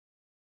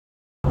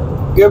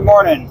Good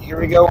morning. Here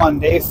we go on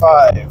day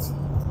 5.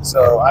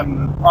 So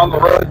I'm on the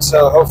road,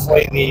 so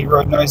hopefully the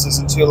road noise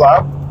isn't too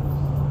loud.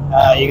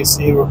 You can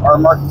see our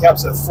market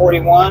cap's at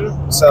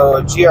 41.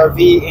 So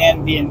GRV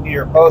and BNB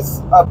are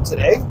both up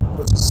today,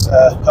 which is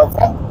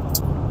helpful.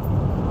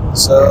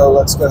 So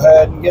let's go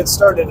ahead and get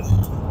started.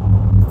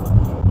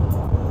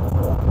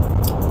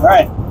 All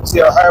right.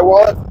 See our high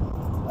wallet,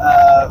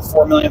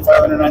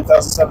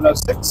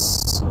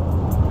 4,509,706.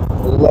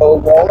 Low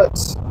wallet,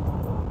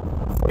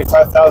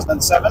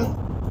 45,007.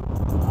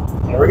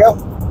 Here we go.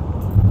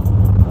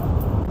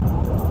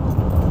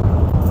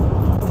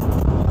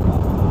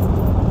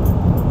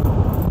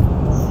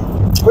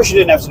 Wish you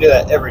didn't have to do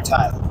that every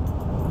time.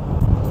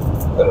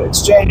 Go to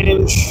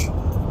exchange.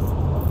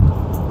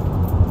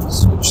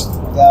 Switch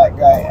that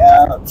guy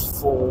out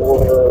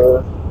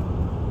for...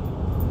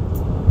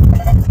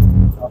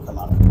 Oh, come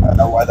on. I don't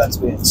know why that's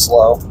being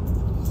slow.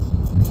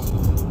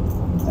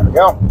 There we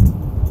go.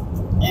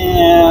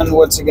 And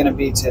what's it going to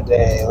be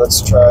today?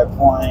 Let's try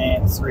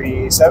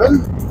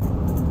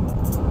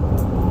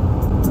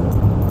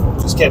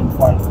 0.37. Just kidding,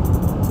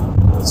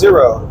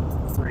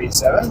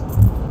 0.037.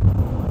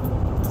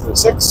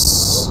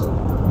 36,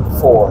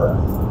 4.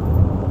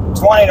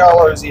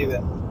 $20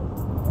 even.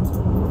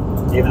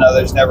 Even though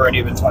there's never an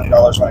even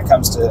 $20 when it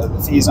comes to the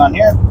fees on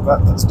here,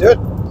 but let's do it.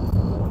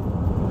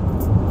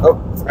 Oh,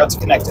 forgot to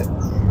connect it.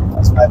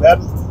 That's my bad.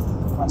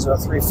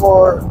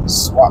 1034,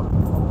 swap.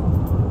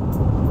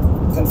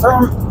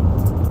 Confirm.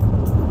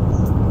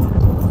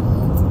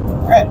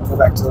 Alright, go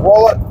back to the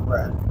wallet. We're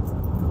at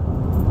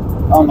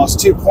almost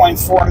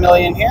 2.4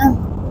 million here.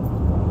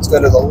 Let's go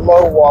to the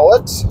low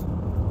wallet.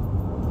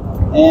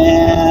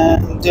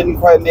 And didn't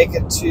quite make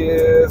it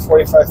to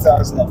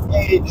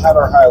 45,008. How'd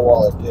our high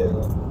wallet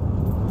do?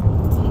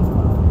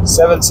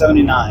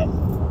 779.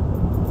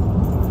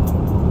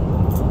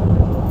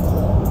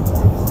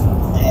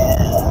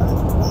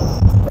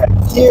 And back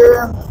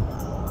here.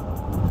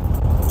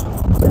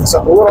 Bring this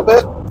up a little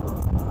bit.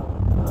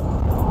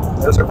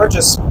 There's our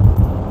purchase.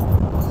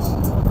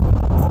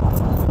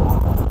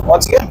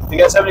 Once again, if you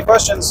guys have any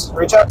questions,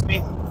 reach out to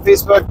me.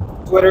 Facebook,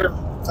 Twitter,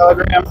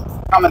 Telegram,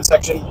 comment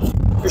section.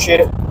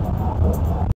 Appreciate it.